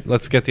 Yeah. All right,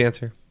 let's get the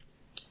answer.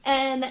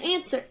 And the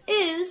answer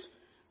is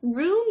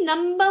room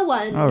number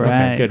 1. All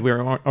right. Okay, good. We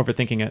were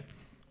overthinking it.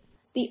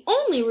 The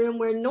only room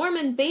where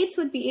Norman Bates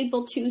would be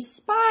able to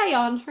spy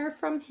on her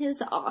from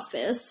his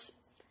office.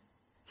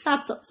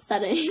 That's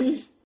upsetting.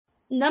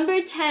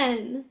 Number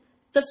 10.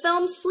 The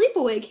film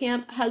Sleepaway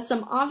Camp has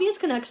some obvious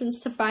connections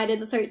to Friday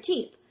the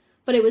 13th,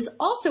 but it was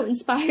also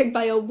inspired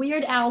by a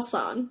Weird Al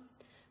song.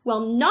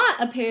 While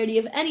not a parody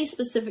of any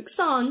specific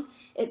song,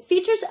 it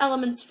features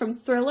elements from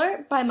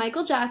Thriller by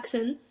Michael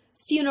Jackson,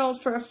 Funeral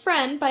for a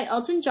Friend by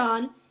Elton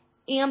John,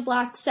 and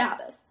Black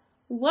Sabbath.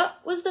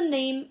 What was the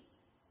name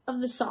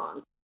of the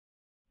song?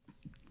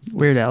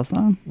 Weird Al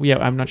song? Yeah,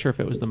 I'm not sure if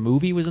it was the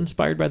movie was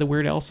inspired by the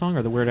Weird Al song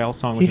or the Weird Al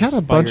song was inspired. He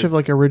had a bunch of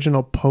like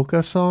original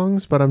polka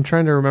songs, but I'm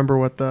trying to remember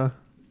what the...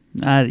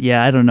 I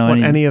don't know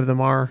any of them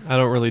are. I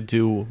don't really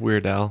do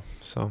Weird Al,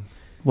 so...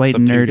 White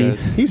and nerdy.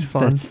 He's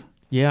fun.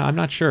 Yeah, I'm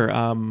not sure.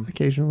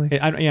 Occasionally.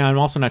 I'm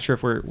also not sure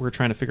if we're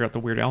trying to figure out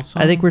the Weird Al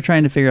song. I think we're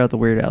trying to figure out the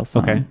Weird Al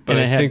song. Okay. But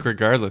I think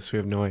regardless, we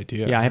have no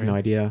idea. Yeah, I have no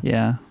idea.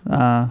 Yeah.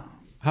 How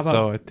about...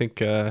 So I think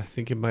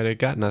you might have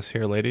gotten us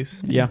here, ladies.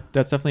 Yeah,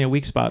 that's definitely a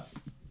weak spot.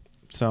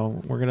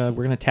 So we're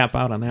gonna tap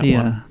out on that one.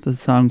 Yeah, the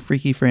song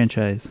 "Freaky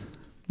Franchise."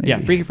 Maybe. Yeah,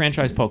 "Freaky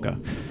Franchise" polka.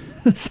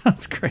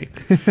 Sounds great.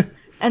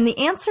 And the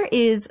answer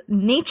is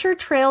 "Nature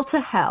Trail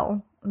to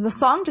Hell." The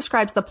song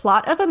describes the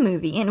plot of a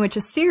movie in which a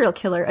serial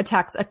killer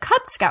attacks a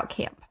Cub Scout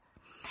camp.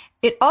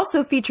 It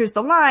also features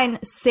the line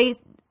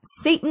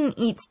 "Satan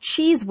eats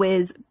cheese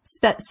whiz,"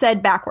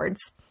 said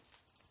backwards.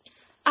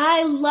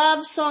 I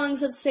love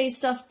songs that say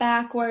stuff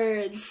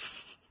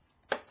backwards.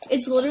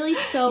 It's literally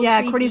so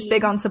Yeah, creepy. Cordy's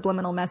big on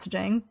subliminal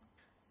messaging.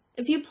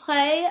 If you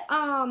play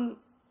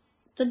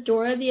the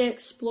Dora the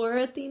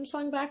Explorer theme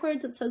song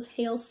backwards, it says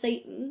 "Hail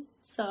Satan."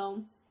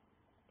 So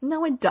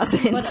no, it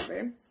doesn't.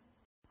 Whatever.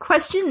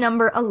 Question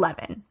number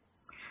 11.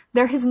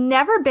 There has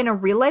never been a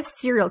real-life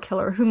serial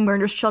killer who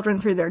murders children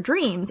through their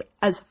dreams,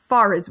 as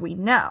far as we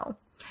know.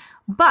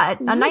 But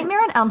A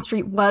Nightmare on Elm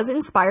Street was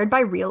inspired by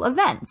real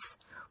events.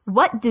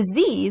 What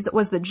disease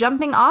was the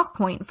jumping-off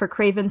point for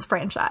Craven's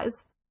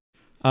franchise?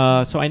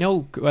 So I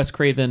know Wes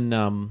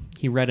Craven,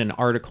 he read an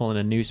article in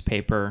a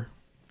newspaper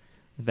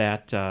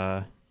that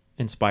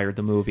inspired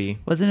the movie.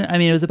 Wasn't it? I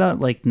mean, it was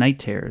about like night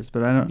terrors,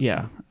 but I don't...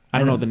 Yeah. I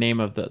don't know the name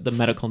of the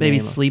medical name. Maybe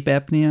sleep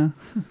apnea?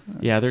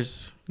 Yeah,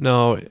 there's...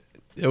 No,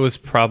 it was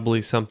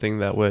probably something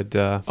that would...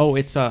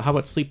 it's how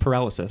about sleep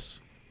paralysis?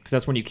 Because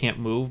that's when you can't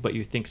move, but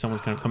you think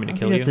someone's coming to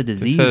kill you. It's a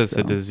disease. It says it's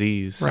a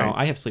disease. Right.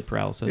 I have sleep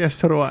paralysis. Yeah,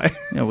 so do I.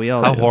 Yeah, we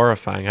all How do.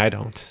 horrifying. I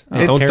don't.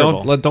 It's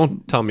terrible.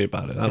 Don't tell me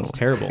about it. It's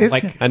terrible.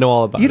 I know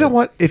all about it. You know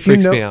what? If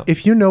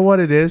you know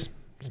what it is,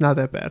 it's not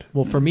that bad.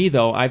 Well, for me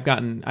though, I've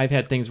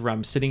had things where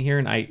I'm sitting here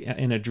and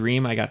in a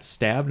dream I got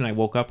stabbed and I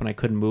woke up and I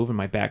couldn't move and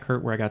my back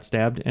hurt where I got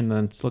stabbed and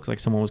then it looks like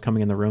someone was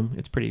coming in the room.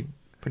 It's pretty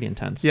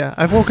intense. Yeah,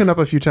 I've woken up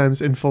a few times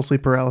in full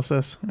sleep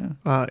paralysis.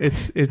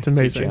 It's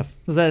amazing. Jeff.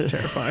 It's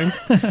terrifying.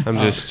 I'm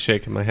just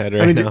shaking my head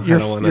right now.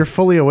 You're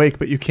fully awake,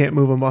 but you can't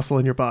move a muscle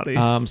in your body.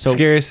 So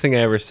scariest thing I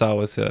ever saw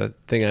was a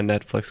thing on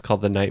Netflix called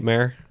The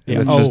Nightmare. And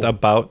Yeah. it's just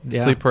about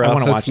sleep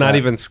paralysis. watch It's not that.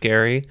 even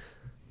scary,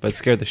 but it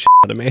scared the shit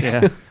out of me.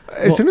 Yeah.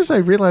 As soon as I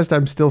realized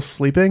I'm still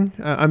sleeping,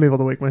 I'm able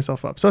to wake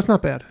myself up. So it's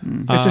not bad.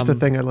 It's just a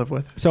thing I live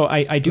with. So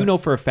I do know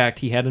for a fact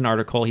he had an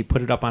article. He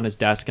put it up on his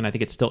desk, and I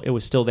think it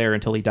was still there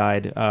until he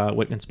died.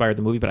 What inspired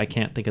the movie, but I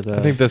can't think of the. I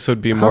think this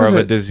would be more of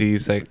a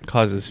disease that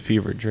causes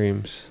fever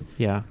dreams.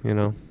 Yeah, you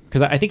know,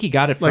 because I think he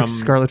got it from like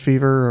scarlet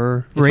fever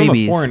or rabies. From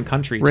a foreign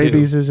country.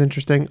 Rabies too. is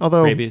interesting,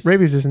 although rabies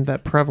isn't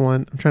that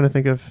prevalent. I'm trying to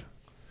think of.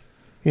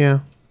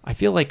 Yeah. I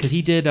feel like because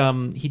he did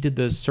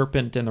the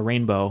serpent and the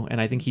rainbow,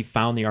 and I think he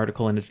found the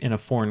article in a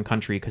foreign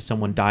country because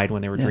someone died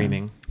when they were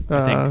dreaming.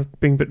 I think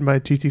being bitten by a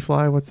tsetse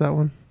fly. What's that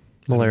one?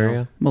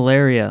 Malaria.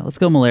 Malaria. Let's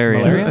go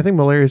malaria. I think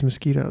malaria is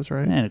mosquitoes,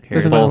 right? I don't care.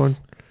 There's another one.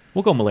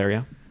 We'll go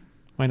malaria.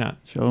 Why not?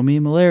 Show me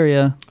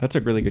malaria. That's a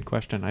really good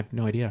question. I have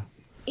no idea.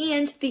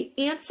 And the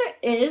answer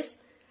is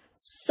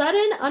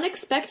sudden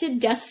unexpected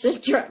death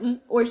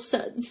syndrome, or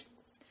SUDS.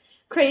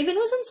 Craven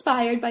was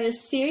inspired by a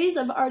series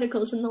of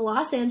articles in the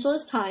Los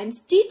Angeles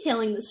Times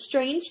detailing the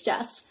strange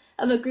deaths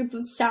of a group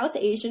of South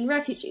Asian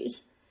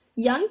refugees.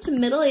 Young to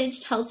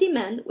middle-aged healthy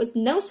men with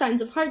no signs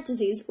of heart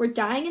disease were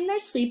dying in their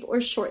sleep or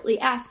shortly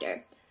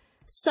after.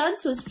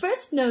 SUDS was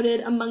first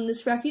noted among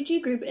this refugee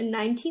group in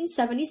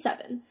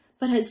 1977,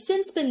 but has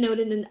since been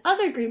noted in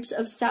other groups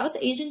of South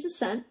Asian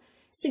descent,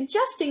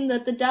 suggesting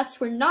that the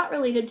deaths were not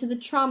related to the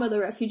trauma the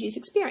refugees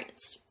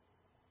experienced.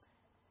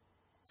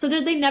 So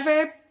did they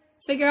never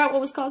figure out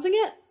what was causing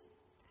it?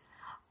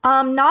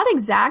 Not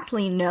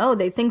exactly, no.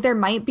 They think there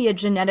might be a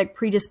genetic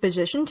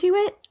predisposition to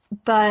it,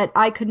 but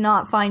I could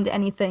not find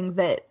anything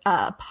that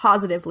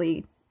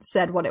positively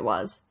said what it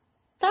was.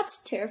 That's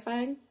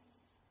terrifying.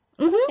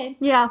 Mm-hmm. Okay.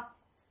 Yeah.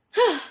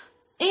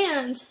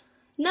 And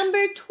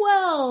number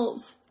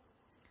 12.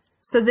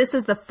 So this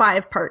is the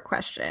 5-part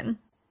question.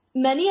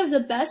 Many of the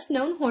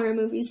best-known horror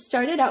movies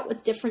started out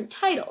with different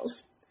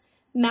titles.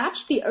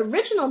 Match the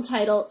original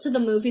title to the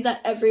movie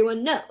that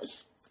everyone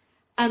knows.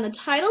 And the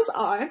titles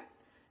are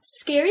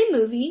Scary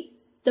Movie,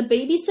 The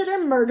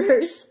Babysitter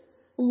Murders,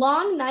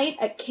 Long Night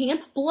at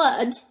Camp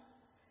Blood,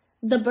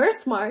 The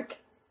Birthmark,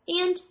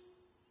 and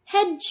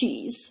Head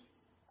Cheese.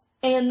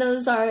 And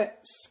those are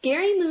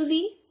Scary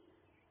Movie,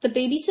 The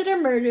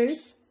Babysitter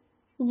Murders,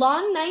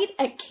 Long Night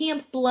at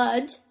Camp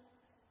Blood,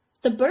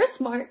 The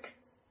Birthmark,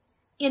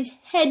 and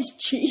Head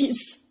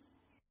Cheese.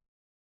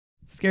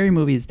 Scary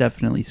Movie is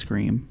definitely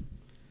Scream.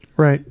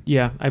 Right.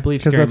 Yeah, I believe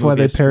because Scary that's why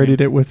Movie they is parodied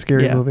Scream. it with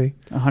Scary Yeah, Movie.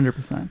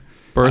 100%.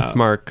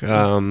 Birthmark,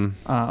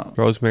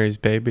 Rosemary's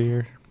Baby,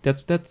 or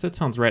that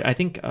sounds right. I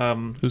think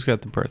who's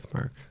got the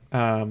birthmark?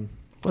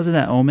 Wasn't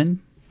that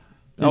Omen?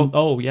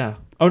 Oh yeah.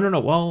 Oh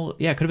no. Well,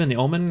 yeah, it could have been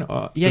the Omen.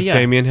 Does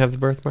Damien have the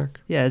birthmark?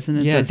 Yeah, isn't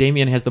it? Yeah,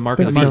 Damien has the mark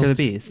of the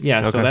beast.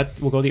 Yeah, so Okay.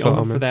 that we'll go the So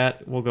Omen for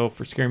that. We'll go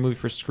for Scary Movie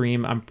for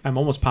Scream. I'm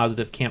almost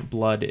positive Camp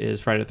Blood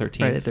is Friday the 13th.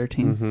 Friday the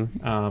 13th.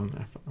 Mm-hmm.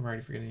 I'm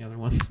already forgetting the other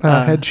ones.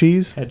 Head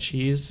Cheese. Head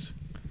Cheese.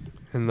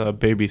 And the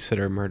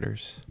Babysitter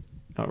Murders.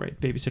 Oh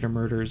right, Babysitter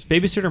Murders.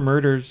 Babysitter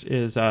Murders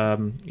is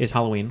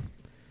Halloween.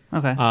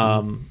 Okay.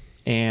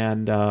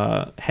 And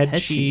Head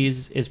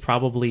Cheese is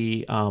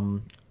probably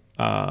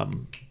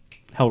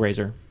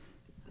Hellraiser.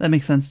 That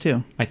makes sense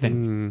too. I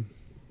think.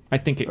 I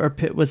think it, or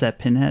was that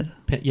Pinhead?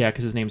 Yeah,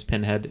 because his name's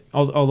Pinhead.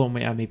 Although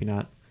maybe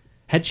not.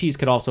 Head Cheese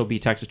could also be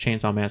Texas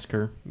Chainsaw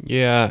Massacre.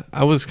 Yeah,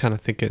 I was kind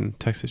of thinking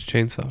Texas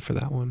Chainsaw for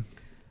that one.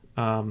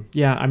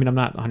 Yeah, I mean, I'm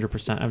not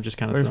 100%. I'm just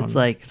kind of. Or if it's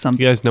like some.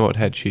 You guys know what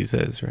head cheese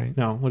is, right?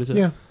 No, what is it?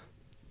 Yeah.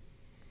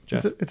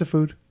 Jeff? It's a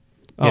food.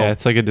 Yeah,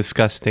 it's like a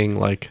disgusting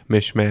like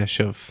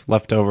mishmash of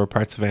leftover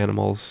parts of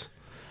animals.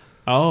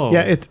 Oh.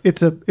 Yeah, it's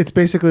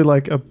basically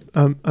like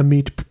a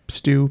meat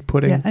stew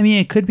pudding. Yeah, I mean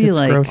it could be It's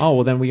like gross. Oh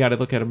well, then we got to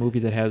look at a movie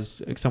that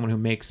has someone who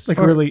makes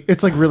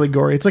it's like really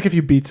gory. It's like if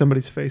you beat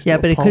somebody's face. Yeah, to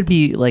a but it pulp. could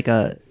be like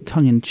a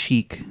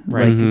tongue-in-cheek,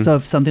 Right. like so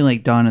if something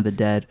like Dawn of the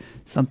Dead,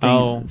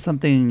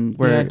 something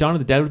where yeah, Dawn of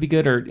the Dead would be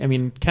good. Or I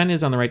mean, Ken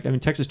is on the right. I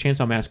mean, Texas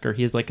Chainsaw Massacre.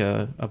 He is like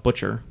a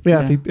butcher.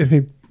 Yeah, if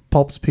he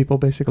pulps people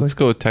basically. Let's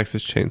go with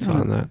Texas Chainsaw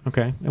on that.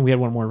 Okay, and we had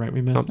one more, right?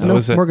 We missed. Nope, that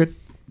was it. We're good.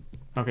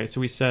 Okay,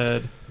 so we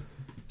said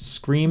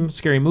Scream,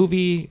 Scary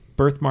Movie,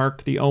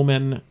 Birthmark, The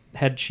Omen,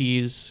 Head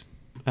Cheese,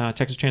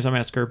 Texas Chainsaw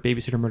Massacre,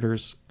 Babysitter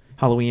Murders,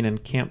 Halloween,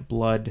 and Camp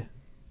Blood.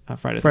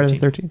 Friday the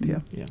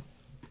 13th. Yeah.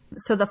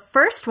 So the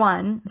first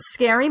one,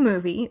 Scary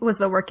Movie, was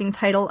the working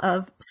title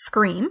of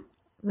Scream.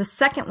 The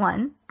second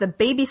one, The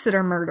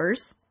Babysitter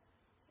Murders,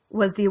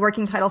 was the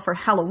working title for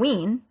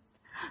Halloween.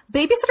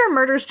 Babysitter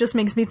Murders just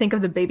makes me think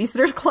of the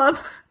Babysitter's Club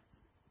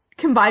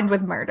combined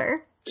with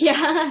murder.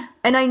 Yeah.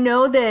 And I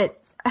know that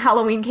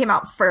Halloween came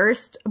out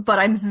first, but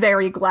I'm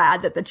very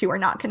glad that the two are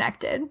not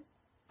connected.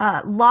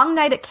 Long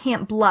Night at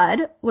Camp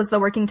Blood was the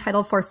working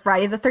title for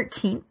Friday the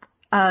 13th.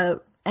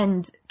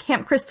 And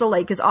Camp Crystal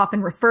Lake is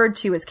often referred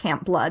to as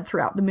Camp Blood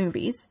throughout the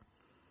movies.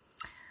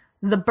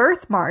 The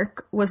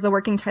Birthmark was the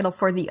working title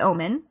for The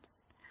Omen.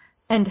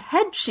 And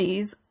Head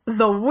Cheese,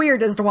 the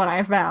weirdest one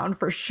I found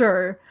for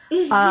sure,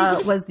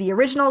 was the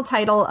original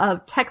title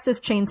of Texas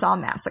Chainsaw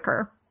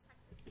Massacre.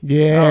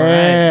 Yeah. All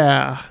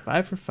right.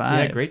 5 for 5.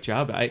 Yeah, great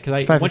job.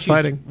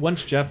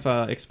 Once Jeff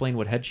explained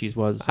what Head Cheese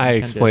was, I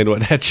explained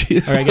what head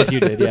cheese was. Or I guess you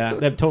did. Yeah,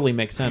 that totally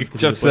makes sense.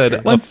 Jeff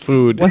said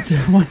food.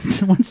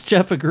 Once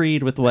Jeff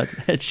agreed with what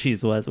Head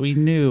Cheese was, we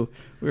knew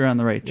we were on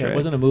the right track. Yeah, it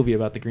wasn't a movie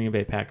about the Green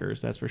Bay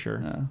Packers, that's for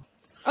sure.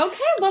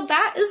 Okay, well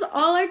that is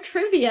all our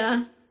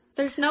trivia.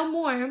 There's no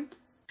more.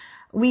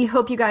 We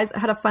hope you guys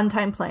had a fun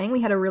time playing.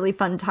 We had a really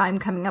fun time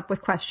coming up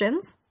with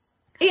questions.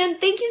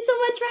 And thank you so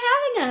much for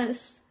having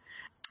us.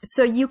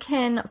 So you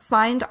can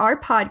find our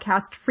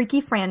podcast,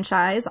 Freaky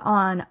Franchise,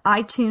 on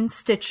iTunes,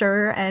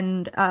 Stitcher,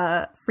 and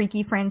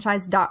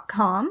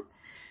freakyfranchise.com.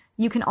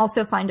 You can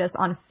also find us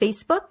on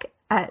Facebook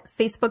at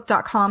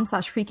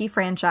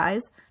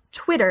facebook.com/freakyfranchise,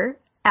 Twitter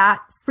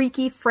at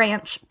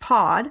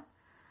freakyfranchpod,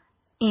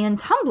 and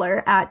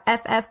Tumblr at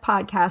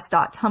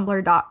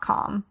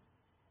ffpodcast.tumblr.com.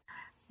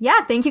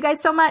 Yeah, thank you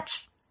guys so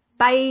much.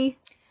 Bye.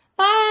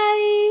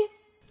 Bye.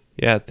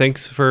 Yeah,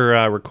 thanks for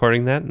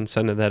recording that and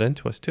sending that in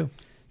to us too.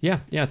 Yeah.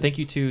 Thank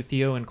you to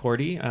Theo and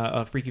Cordy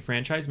of Freaky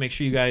Franchise. Make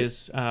sure you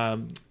guys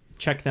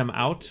check them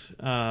out.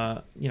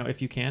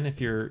 If you can,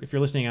 if you're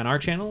listening on our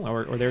channel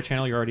or their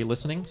channel, you're already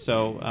listening.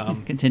 So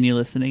continue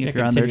listening if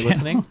you're on their channel.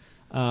 Listening.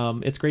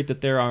 It's great that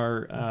there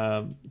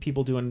are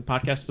people doing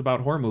podcasts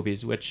about horror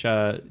movies, which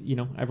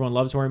everyone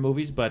loves horror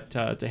movies, but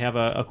to have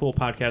a cool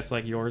podcast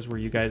like yours where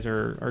you guys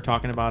are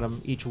talking about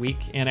them each week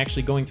and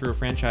actually going through a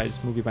franchise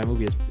movie by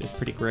movie is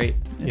pretty great.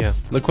 Yeah,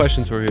 the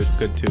questions were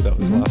good too. That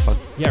was a lot of fun.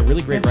 Yeah,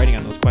 really great writing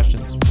on those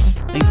questions.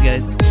 Thanks,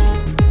 guys.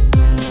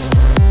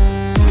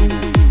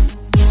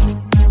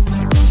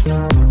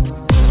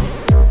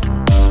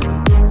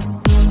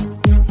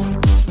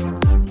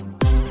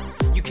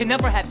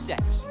 never have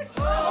sex.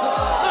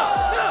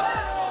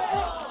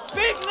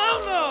 Big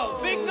no-no!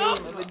 Big no!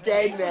 I'm a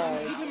dead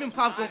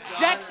man.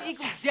 Sex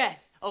equals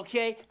death,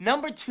 okay?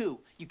 Number 2,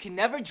 you can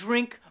never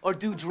drink or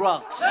do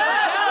drugs.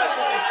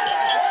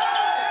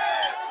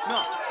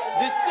 No,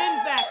 the sin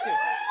factor.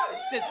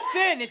 It's a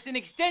sin. It's an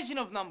extension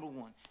of number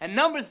 1. And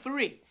number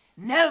 3,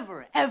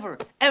 never, ever,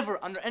 ever,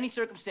 under any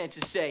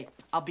circumstances say,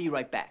 I'll be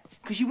right back.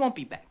 Because you won't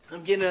be back.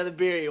 I'm getting another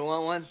beer. You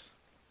want one?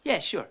 Yeah,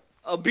 sure.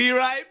 I'll be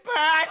right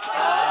back.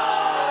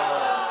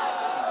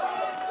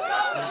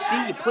 You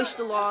see, you push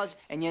the laws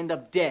and you end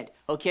up dead.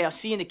 Okay, I'll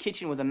see you in the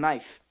kitchen with a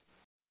knife.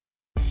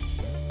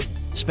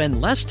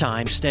 Spend less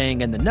time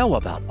staying in the know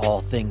about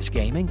all things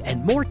gaming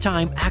and more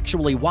time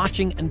actually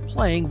watching and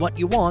playing what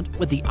you want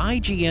with the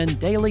IGN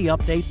Daily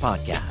Update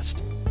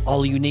podcast.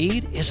 All you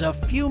need is a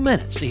few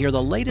minutes to hear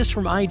the latest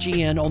from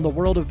IGN on the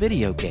world of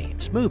video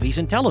games, movies,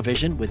 and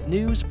television with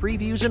news,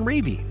 previews, and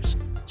reviews.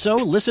 So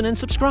listen and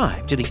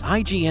subscribe to the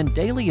IGN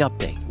Daily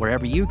Update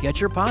wherever you get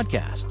your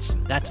podcasts.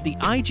 That's the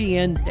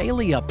IGN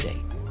Daily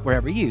Update,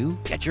 wherever you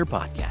get your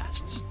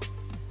podcasts.